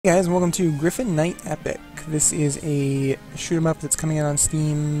Hey guys, welcome to Gryphon Knight Epic. This is a shoot 'em up that's coming out on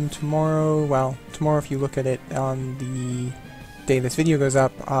Steam tomorrow. Well, tomorrow if you look at it on the day this video goes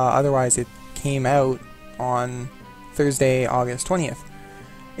up. Otherwise, it came out on Thursday, August 20th.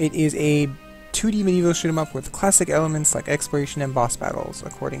 It is a 2D medieval shoot 'em up with classic elements like exploration and boss battles,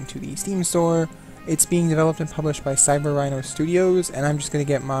 according to the Steam store. It's being developed and published by Cyber Rhino Studios, and I'm just going to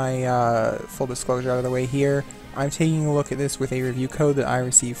get my full disclosure out of the way here. I'm taking a look at this with a review code that I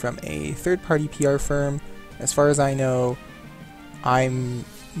received from a third-party PR firm. As far as I know, I'm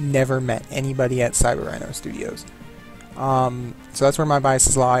never met anybody at Cyber Rhino Studios. So that's where my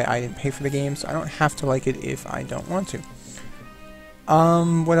biases lie. I didn't pay for the game, so I don't have to like it if I don't want to.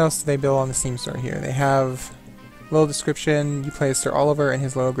 What else do they build on the Steam store here? They have a little description. You play as Sir Oliver and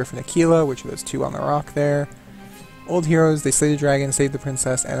his little Gryphon Aquila, which are those two on the rock there. Old heroes, they slay the dragon, save the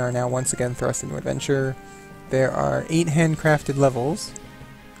princess, and are now once again thrust into adventure. There are 8 handcrafted levels,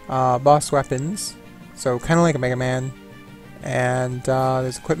 boss weapons, so kind of like a Megaman, and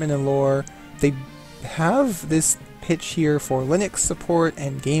there's equipment and lore. They have this pitch here for Linux support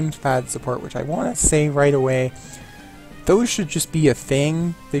and gamepad support, which I want to say right away, those should just be a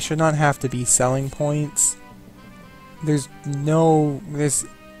thing. They should not have to be selling points. There's not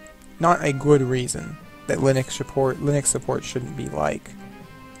a good reason that Linux support shouldn't be like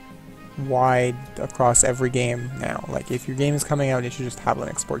wide across every game now. Like, if your game is coming out, it should just have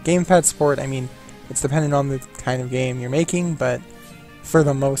Linux support. Gamepad support, I mean, it's dependent on the kind of game you're making, but for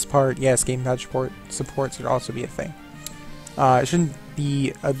the most part, yes, gamepad support should also be a thing. It shouldn't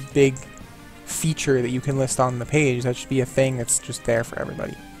be a big feature that you can list on the page. That should be a thing that's just there for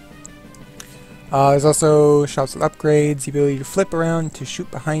everybody. There's also shops with upgrades, the ability to flip around, to shoot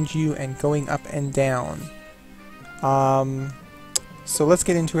behind you, and going up and down. So let's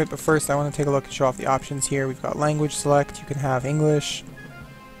get into it, but first I want to take a look and show off the options here. We've got language select. You can have English.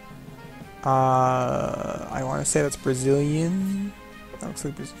 I want to say that's Brazilian. That looks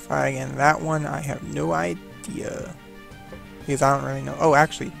like Brazilian. And that one I have no idea, because I don't really know. Oh,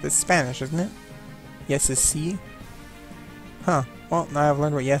 actually, this is Spanish, isn't it? Yes is C. Huh. Well, now I've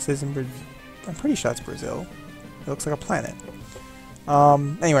learned what yes is in Brazil. I'm pretty sure that's Brazil. It looks like a planet.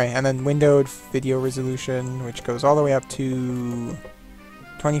 Anyway, and then windowed video resolution, which goes all the way up to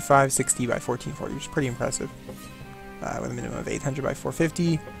 2560 by 1440, which is pretty impressive. With a minimum of 800 by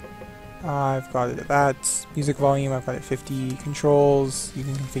 450. I've got it at that. Music volume, I've got it at 50. Controls, you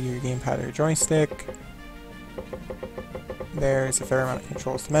can configure your gamepad or joystick. There's a fair amount of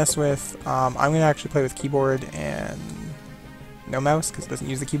controls to mess with. I'm going to actually play with keyboard and no mouse, because it doesn't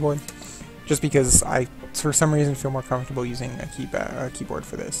use the keyboard. Just because I, for some reason, feel more comfortable using a keyboard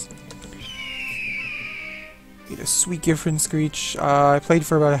for this. Get a sweet Gryphon screech. I played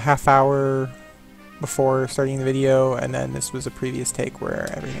for about a half hour before starting the video, and then this was a previous take where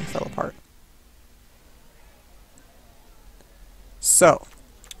everything fell apart. So,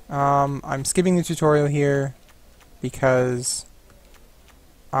 I'm skipping the tutorial here because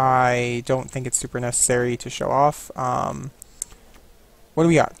I don't think it's super necessary to show off. What do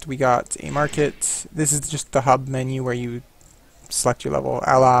we got? We got a market. This is just the hub menu where you select your level,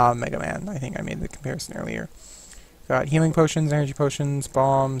 a la Megaman. I think I made the comparison earlier. Got healing potions, energy potions,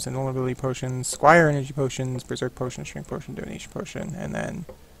 bombs, invulnerability potions, squire energy potions, berserk potion, shrink potion, donation potion, and then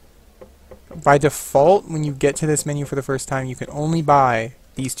by default, when you get to this menu for the first time, you can only buy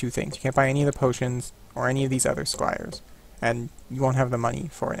these two things. You can't buy any of the potions or any of these other squires, and you won't have the money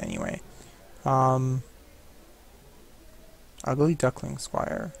for it anyway. Ugly Duckling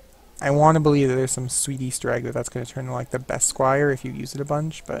Squire. I want to believe that there's some sweet Easter egg that's going to turn into like the best Squire if you use it a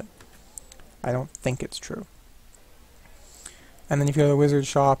bunch, but I don't think it's true. And then if you go to the wizard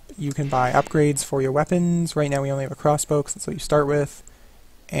shop, you can buy upgrades for your weapons. Right now we only have a crossbow, because that's what you start with.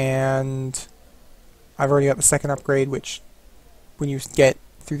 And I've already got the second upgrade, which when you get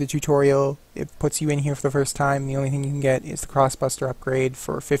through the tutorial, it puts you in here for the first time. The only thing you can get is the crossbuster upgrade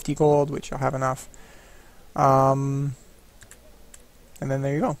for 50 gold, which you'll have enough. And then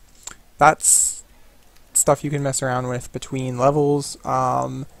there you go. That's stuff you can mess around with between levels.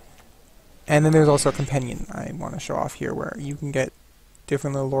 And then there's also a companion I want to show off here, where you can get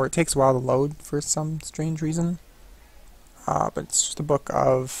different little lore. It takes a while to load for some strange reason. But it's just a book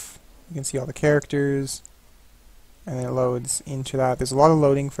of, you can see all the characters, and then it loads into that. There's a lot of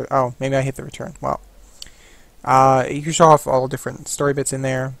loading for, oh, maybe I hit the return. Well, you can show off all different story bits in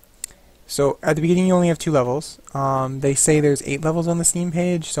there. So at the beginning you only have 2 levels. They say there's 8 levels on the Steam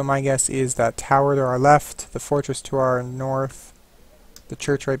page, so my guess is that tower to our left, the fortress to our north, the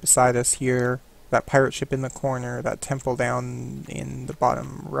church right beside us here, that pirate ship in the corner, that temple down in the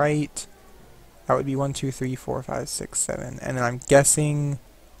bottom right, That would be 1, 2, 3, 4, 5, 6, 7. And then I'm guessing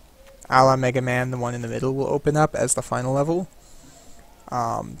a la Megaman, the one in the middle will open up as the final level.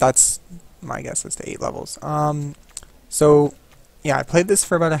 That's my guess as to 8 levels. So, yeah, I played this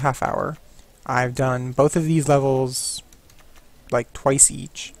for about a half hour. I've done both of these levels like twice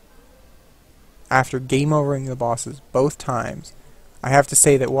each. After game overing the bosses both times, I have to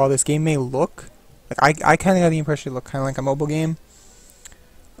say that while this game may look, like I kind of got the impression it looked kind of like a mobile game.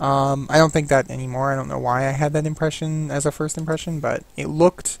 I don't think that anymore. I don't know why I had that impression as a first impression, but it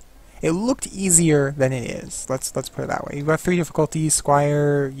looked easier than it is. Let's put it that way. You've got 3 difficulties.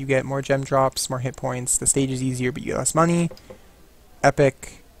 Squire, you get more gem drops, more hit points. The stage is easier, but you get less money.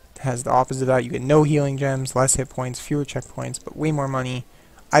 Epic has the opposite of that. You get no healing gems, less hit points, fewer checkpoints, but way more money.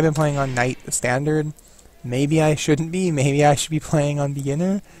 I've been playing on Knight, the standard. Maybe I shouldn't be. Maybe I should be playing on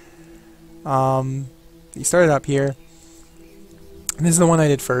beginner. You started up here. And this is the one I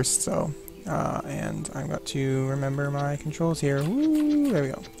did first, so... and I've got to remember my controls here. Woo, there we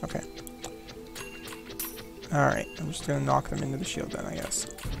go. Okay. Alright, I'm just gonna knock them into the shield then, I guess.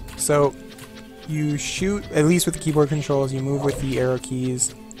 So, you shoot, at least with the keyboard controls, you move with the arrow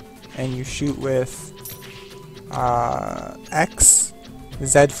keys, and you shoot with X.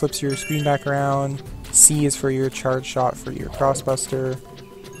 Z flips your screen back around. C is for your charge shot for your crossbuster,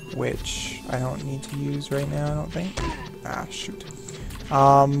 which I don't need to use right now, I don't think. Ah, shoot.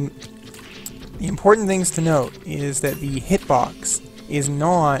 The important things to note is that the hitbox is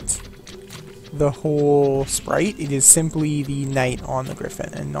not the whole sprite, it is simply the knight on the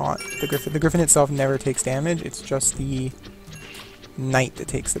Gryphon, and not the Gryphon. The Gryphon itself never takes damage, it's just the knight that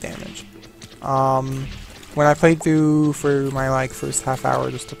takes the damage. When I played through for my first half hour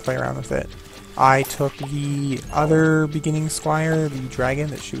just to play around with it, I took the other beginning squire, the dragon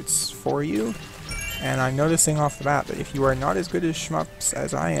that shoots for you, and I'm noticing off the bat that if you are not as good as shmups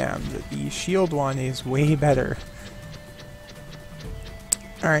as I am, that the shield one is way better.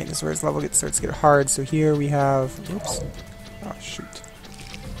 Alright, this is where this level starts to get hard, so here we have... Oops. Oh, shoot.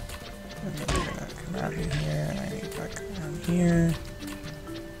 And then we're gonna come out in here, and I need to come around here.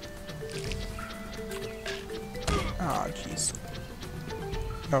 Oh, jeez.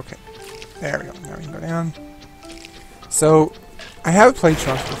 Okay. There we go. Now we can go down. So, I have played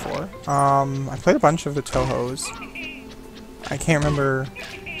shmups before. I played a bunch of the Tohos. I can't remember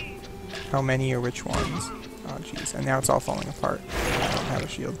how many or which ones. Oh, jeez. And now it's all falling apart. I don't have a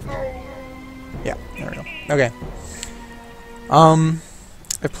shield. Yeah, there we go. Okay.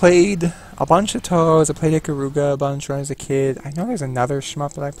 I played a bunch of Tohos. I played Ikaruga a bunch when I was a kid. I know there's another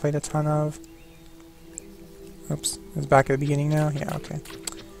shmup that I played a ton of. Oops. It's back at the beginning now? Yeah, okay.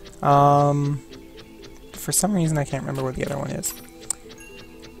 For some reason I can't remember what the other one is.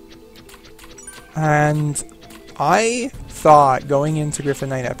 And I thought going into Gryphon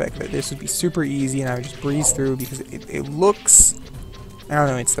Knight Epic that this would be super easy and I would just breeze through because it looks, I don't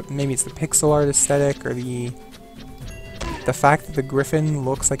know, maybe it's the pixel art aesthetic or the fact that the Gryphon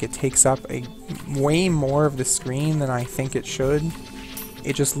looks like it takes up way more of the screen than I think it should.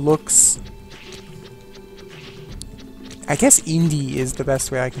 It just looks, I guess indie is the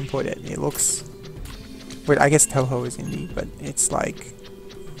best way I can put it. It looks, but I guess Toho is indie, but it's like,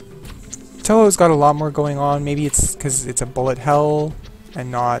 Toho's got a lot more going on. Maybe it's because it's a bullet hell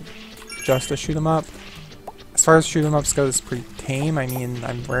and not just a shoot 'em up. As far as shoot 'em ups go, it's pretty tame. I mean,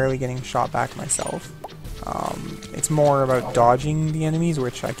 I'm rarely getting shot back myself. It's more about dodging the enemies,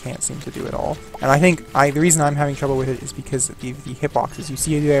 which I can't seem to do at all. And I think the reason I'm having trouble with it is because of the hitboxes. You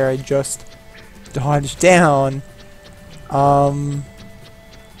see there, I just dodged down. I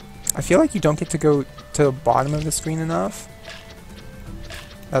feel like you don't get to go to the bottom of the screen enough.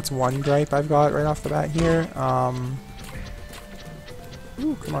 That's one gripe I've got right off the bat here.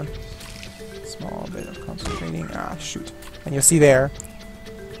 Ooh, come on. Small bit of concentrating. Ah, shoot. And you'll see there.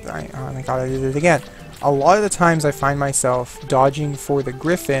 Oh my god, I did it again. A lot of the times I find myself dodging for the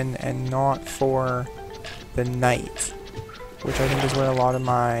Gryphon and not for the knight, which I think is where a lot of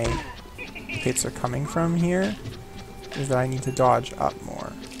my hits are coming from here, is that I need to dodge up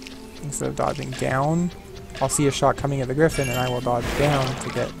more. Instead of dodging down, I'll see a shot coming at the Gryphon and I will dodge down to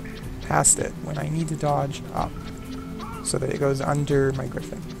get past it when I need to dodge up so that it goes under my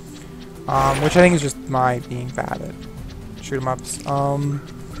Gryphon. Which I think is just my being bad at shoot 'em ups.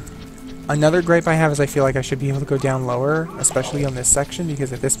 Another gripe I have is I feel like I should be able to go down lower, especially on this section,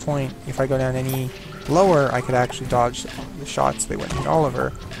 because at this point, if I go down any lower, I could actually dodge the shots. They wouldn't hit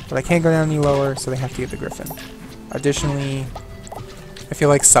Oliver, but I can't go down any lower, so they have to get the Gryphon. Additionally, I feel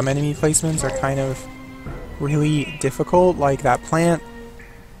like some enemy placements are kind of really difficult, like that plant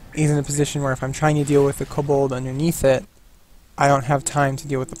is in a position where if I'm trying to deal with the kobold underneath it, I don't have time to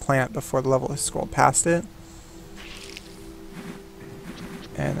deal with the plant before the level has scrolled past it.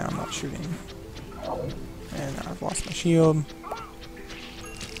 And now I'm not shooting. And now I've lost my shield.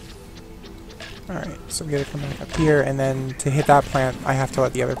 Alright, so we gotta come back up here, and then to hit that plant, I have to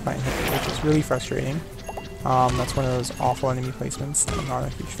let the other plant hit me, which is really frustrating. That's one of those awful enemy placements that I'm not a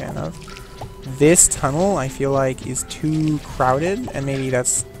huge fan of. This tunnel, I feel like, is too crowded, and maybe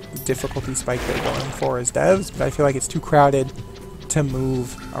that's the difficulty spike they're going for as devs, but I feel like it's too crowded to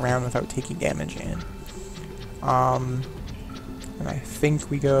move around without taking damage in. And I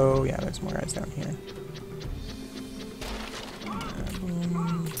think we go... yeah, there's more guys down here. I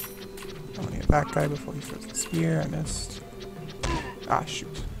want to get that guy before he throws the spear. I missed. Ah,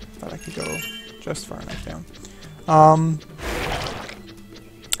 shoot. Thought I could go just far enough down.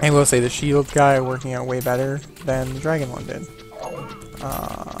 I will say the shield guy working out way better than the dragon one did.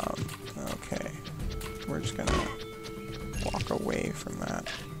 Okay. We're just gonna walk away from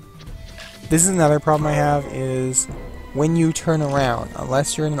that. This is another problem I have, is when you turn around,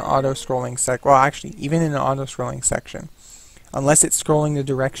 unless you're in an auto-scrolling well, actually, even in an auto-scrolling section, unless it's scrolling the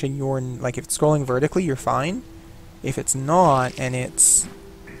direction you're in, like if it's scrolling vertically, you're fine. If it's not, and it's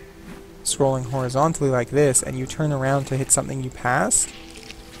scrolling horizontally like this, and you turn around to hit something you passed,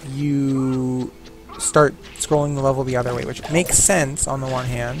 you start scrolling the level the other way, which makes sense on the one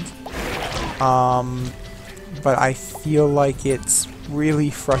hand, but I feel like it's really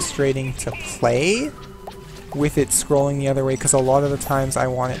frustrating to play with it scrolling the other way, because a lot of the times I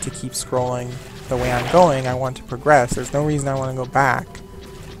want it to keep scrolling the way I'm going. I want to progress. There's no reason I want to go back,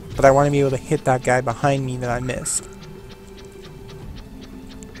 but I want to be able to hit that guy behind me that I missed.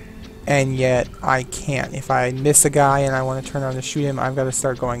 And yet I can't. If I miss a guy and I want to turn around to shoot him, I've got to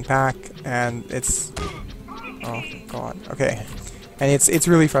start going back, and it's... oh god. Okay. And it's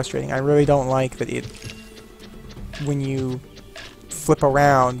really frustrating. I really don't like that it... when you flip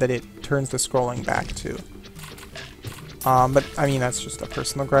around, that it turns the scrolling back too. But, I mean, that's just a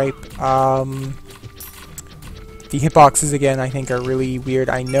personal gripe. The hitboxes, again, I think are really weird.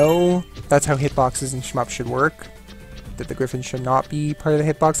 I know that's how hitboxes in shmup should work, that the Gryphon should not be part of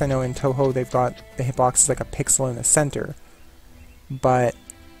the hitbox. I know in Toho they've got the hitbox is like a pixel in the center. But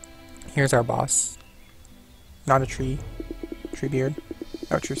here's our boss. Not a tree. Tree beard.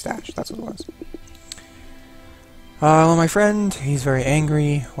 Oh, true stash. That's what it was. Well, my friend, he's very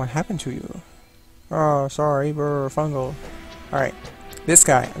angry. What happened to you? Oh, sorry, brr, fungal. Alright. This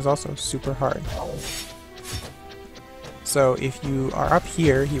guy is also super hard. So if you are up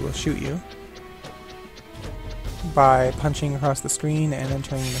here, he will shoot you by punching across the screen and then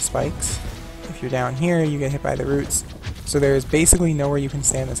turning the spikes. If you're down here, you get hit by the roots. So there's basically nowhere you can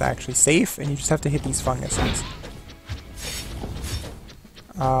stand that's actually safe, and you just have to hit these funguses.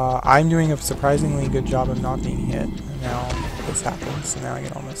 I'm doing a surprisingly good job of not being hit, and now this happens, so now I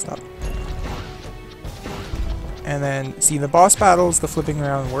get all messed up. And then, see, the boss battles, the flipping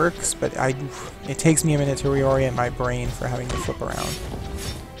around works, but it takes me a minute to reorient my brain for having to flip around.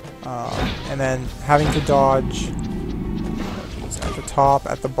 And then having to dodge at the top,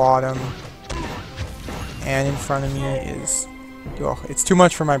 at the bottom, and in front of me is... oh, it's too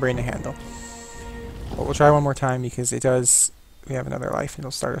much for my brain to handle. But we'll try one more time because it does... we have another life, and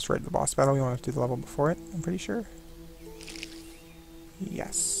it'll start us right at the boss battle. We want to do the level before it, I'm pretty sure.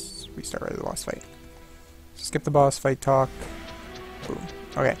 Yes, we start right at the boss fight. Skip the boss fight talk. Boom.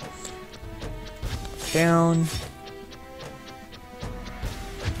 Okay. Down.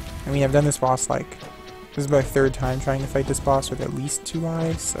 I mean, I've done this boss like... this is my third time trying to fight this boss with at least 2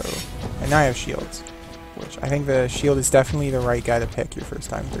 lives, so... and now I have shields. Which, I think the shield is definitely the right guy to pick your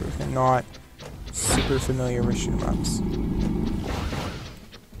first time through if you're not super familiar with shoot-em-ups.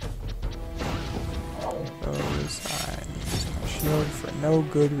 Those, I'm using my shield for no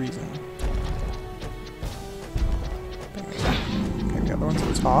good reason. The other one's at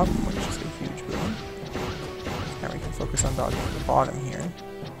the top, which is a huge boon. Now we can focus on dodging at the bottom here.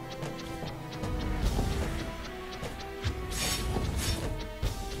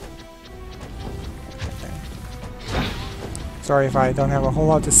 Okay. Sorry if I don't have a whole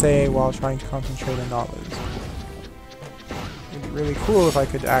lot to say while trying to concentrate and not lose. It'd be really cool if I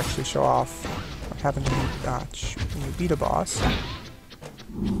could actually show off what happens when you beat a boss.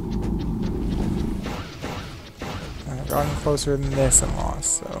 I've gotten closer than this and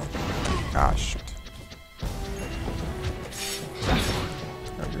lost, so... ah, shit. I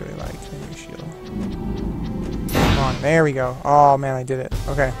would really like the new shield. Come on, there we go. Oh man, I did it.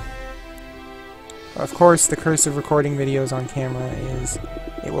 Okay. Of course, the curse of recording videos on camera is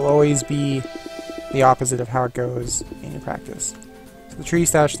it will always be the opposite of how it goes in your practice. So the tree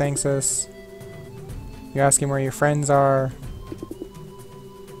stash thanks us. You ask him where your friends are.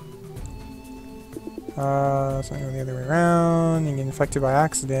 So I go the other way around and get infected by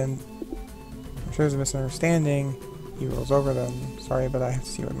accident. I'm sure there's a misunderstanding. He rolls over them. Sorry, but I have to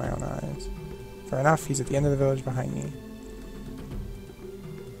see with my own eyes. Fair enough, he's at the end of the village behind me.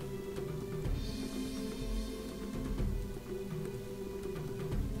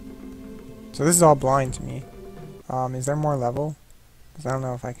 So this is all blind to me. Is there more level? Because I don't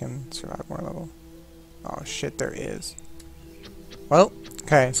know if I can survive more level. Oh shit, there is. Well,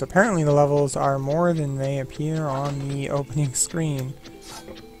 okay, so apparently the levels are more than they appear on the opening screen.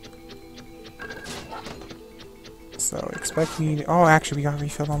 So expect me to... Oh, actually we got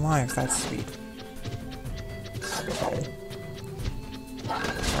refilled on lives. That's sweet. Okay.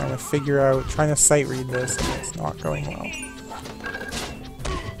 Trying to figure out... Trying to sight read this, and it's not going well.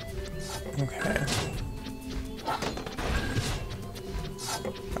 Okay.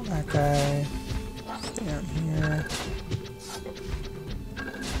 Got that guy. Stay down here.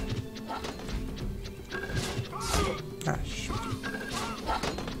 Ah, shoot.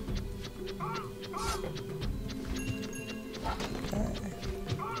 Okay.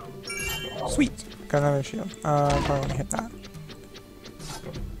 Sweet! Got another shield. Probably want to hit that.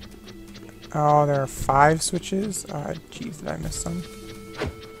 Oh, there are 5 switches? Jeez, did I miss some?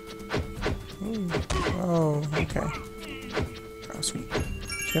 Ooh. Oh, okay. Oh, sweet.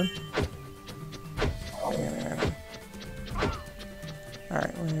 Sure. Yeah.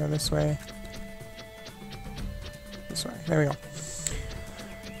 Alright, we're gonna go this way. This way. There we go.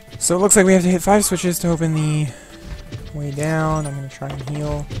 So it looks like we have to hit 5 switches to open the way down. I'm gonna try and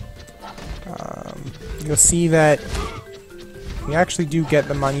heal. You'll see that we actually do get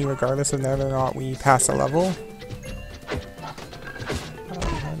the money regardless of whether or not we pass a level.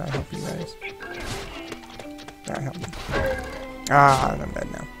 How did I help you guys? That helped me. Ah, I'm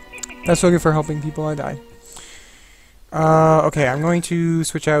dead now. That's so good for helping people. I died. Okay, I'm going to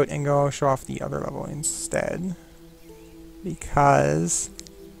switch out and go show off the other level instead. Because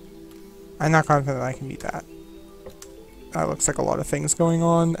I'm not confident that I can beat that. That looks like a lot of things going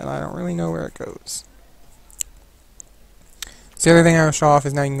on, and I don't really know where it goes. So the other thing I will show off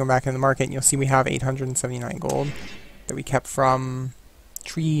is now you can go back in the market and you'll see we have 879 gold that we kept from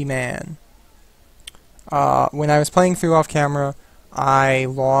Tree Man. When I was playing through off camera, I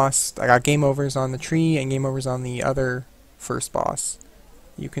got game overs on the tree and game overs on the other first boss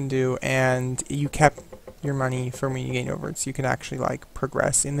you can do, and you kept your money for when you gain over it, so you can actually like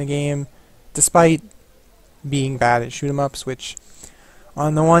progress in the game despite being bad at shoot 'em ups, which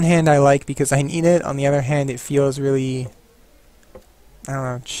on the one hand I like because I need it, on the other hand it feels really, I don't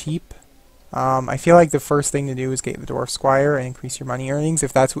know, cheap. I feel like the first thing to do is get the Dwarf Squire and increase your money earnings.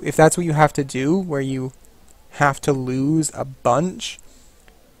 If that's what you have to do, where you have to lose a bunch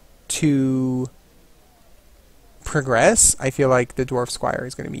to progress, I feel like the Dwarf Squire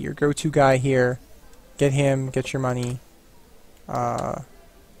is going to be your go-to guy here. Get him, get your money. I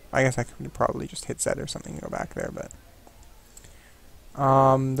guess I could probably just hit set or something and go back there, but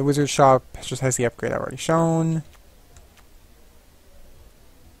the Wizard Shop just has the upgrade I've already shown.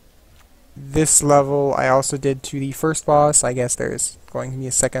 This level I also did to the first boss. I guess there's going to be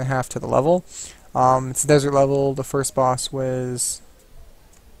a second half to the level. It's a desert level. The first boss was...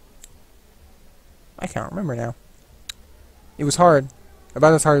 I can't remember now. It was hard.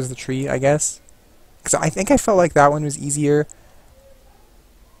 About as hard as the tree, I guess. Because I think I felt like that one was easier.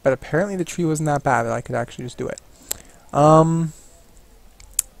 But apparently the tree wasn't that bad that I could actually just do it. Some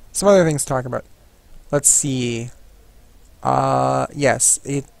other things to talk about. Let's see. Yes,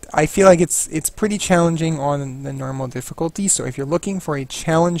 I feel like it's pretty challenging on the normal difficulty, so if you're looking for a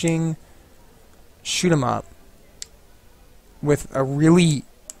challenging shoot 'em up with a really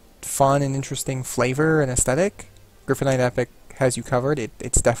fun and interesting flavor and aesthetic, Gryphon Knight Epic has you covered.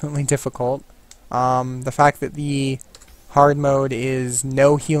 It's definitely difficult. The fact that the hard mode is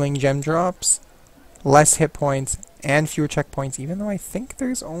no healing gem drops, less hit points, and fewer checkpoints, even though I think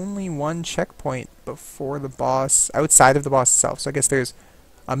there's only one checkpoint before the boss, outside of the boss itself. So I guess there's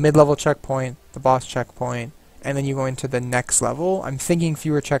a mid-level checkpoint, the boss checkpoint, and then you go into the next level. I'm thinking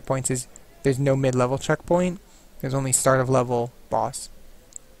fewer checkpoints is there's no mid-level checkpoint. There's only start of level, boss.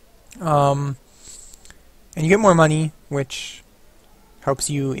 And you get more money, which helps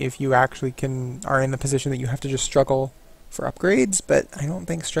you if you actually are in the position that you have to just struggle for upgrades, but I don't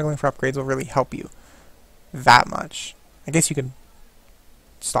think struggling for upgrades will really help you that much. I guess you could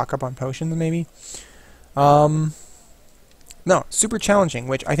stock up on potions maybe. No, super challenging,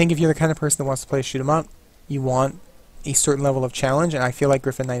 which I think if you're the kind of person that wants to play shoot 'em up, you want a certain level of challenge, and I feel like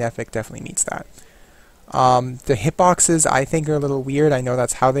Gryphon Knight Epic definitely meets that. The hitboxes I think are a little weird. I know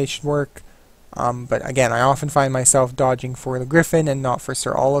that's how they should work. But again, I often find myself dodging for the Gryphon and not for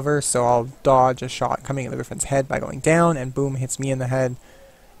Sir Oliver, so I'll dodge a shot coming at the Gryphon's head by going down, and boom, hits me in the head.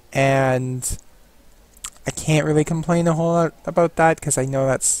 And I can't really complain a whole lot about that, because I know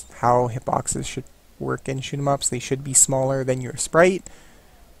that's how hitboxes should work in shoot-'em-ups. They should be smaller than your sprite.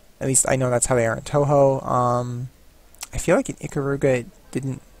 At least I know that's how they are in Toho. I feel like in Ikaruga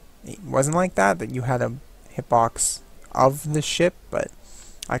it wasn't like that you had a hitbox of the ship, but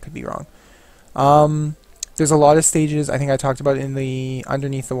I could be wrong. There's a lot of stages, I think I talked about in the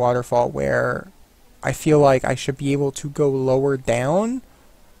Underneath the Waterfall, where I feel like I should be able to go lower down,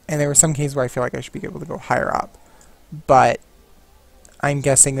 and there were some cases where I feel like I should be able to go higher up. But I'm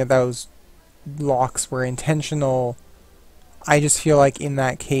guessing that those locks were intentional. I just feel like in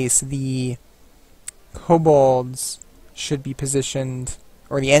that case the kobolds should be positioned,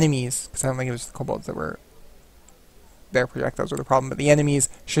 or the enemies, because I don't think it was the kobolds that were, their projectiles were the problem, but the enemies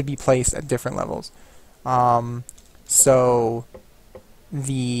should be placed at different levels. So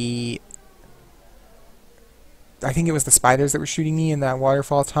I think it was the spiders that were shooting me in that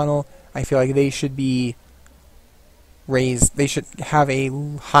waterfall tunnel. I feel like they should be raised, they should have a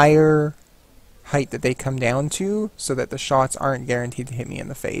higher height that they come down to, so that the shots aren't guaranteed to hit me in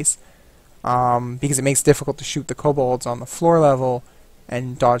the face. Because it makes it difficult to shoot the kobolds on the floor level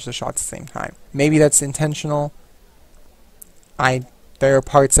and dodge the shots at the same time. Maybe that's intentional. There are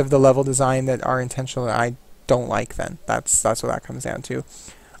parts of the level design that are intentional that I don't like then. That's what that comes down to.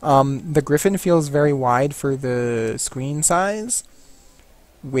 The Gryphon feels very wide for the screen size,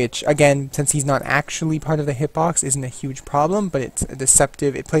 which, again, since he's not actually part of the hitbox, isn't a huge problem, but it's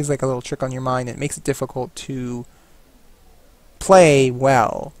deceptive. It plays like a little trick on your mind. It makes it difficult to play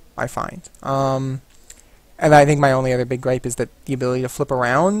well, I find. And I think my only other big gripe is that the ability to flip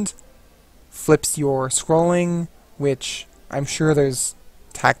around flips your scrolling, which I'm sure there's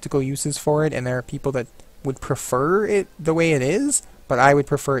tactical uses for it, and there are people that would prefer it the way it is, but I would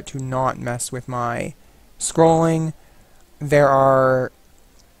prefer it to not mess with my scrolling. There are,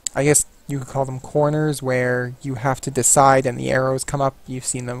 I guess you could call them corners, where you have to decide and the arrows come up. You've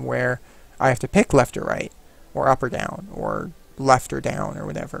seen them where I have to pick left or right, or up or down, or left or down, or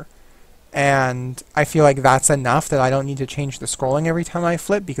whatever. And I feel like that's enough, that I don't need to change the scrolling every time I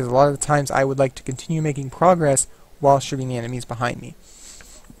flip, because a lot of the times I would like to continue making progress while shooting the enemies behind me.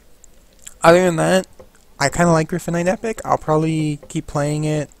 Other than that, I kind of like Gryphon Knight Epic. I'll probably keep playing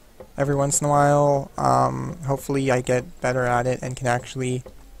it every once in a while. Hopefully I get better at it and can actually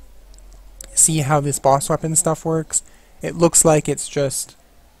see how this boss weapon stuff works. It looks like it's just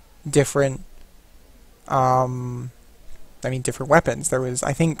different, different weapons. There was,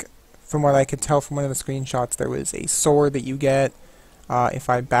 I think, from what I could tell from one of the screenshots, there was a sword that you get. If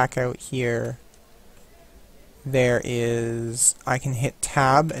I back out here, there is, I can hit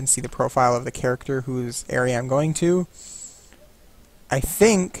tab and see the profile of the character whose area I'm going to. I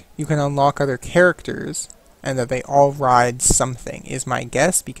think you can unlock other characters, and that they all ride something, is my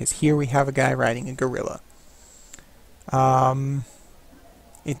guess, because here we have a guy riding a gorilla.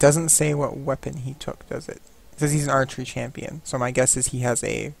 It doesn't say what weapon he took, does it? It says he's an archery champion, so my guess is he has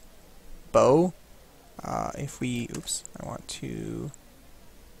a bow. Oops, I want to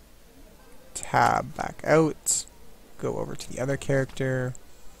tab back out, go over to the other character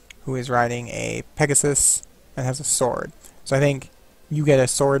who is riding a Pegasus and has a sword. So I think you get a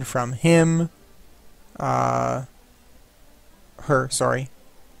sword from him, you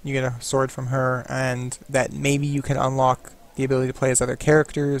get a sword from her, and that maybe you can unlock the ability to play as other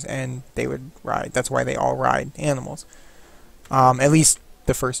characters, and they would ride. That's why they all ride animals. At least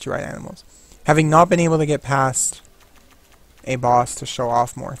the first two ride animals. Having not been able to get past a boss to show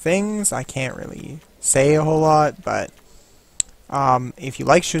off more things, I can't really say a whole lot, but if you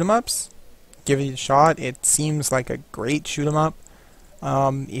like shoot-'em-ups, give it a shot. It seems like a great shoot-'em-up.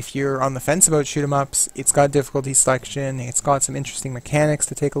 If you're on the fence about shoot-'em-ups, it's got difficulty selection, it's got some interesting mechanics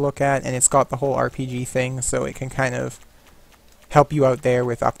to take a look at, and it's got the whole RPG thing, so it can kind of help you out there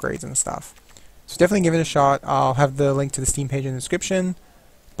with upgrades and stuff. So definitely give it a shot. I'll have the link to the Steam page in the description.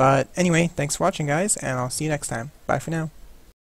 But anyway, thanks for watching, guys, and I'll see you next time. Bye for now.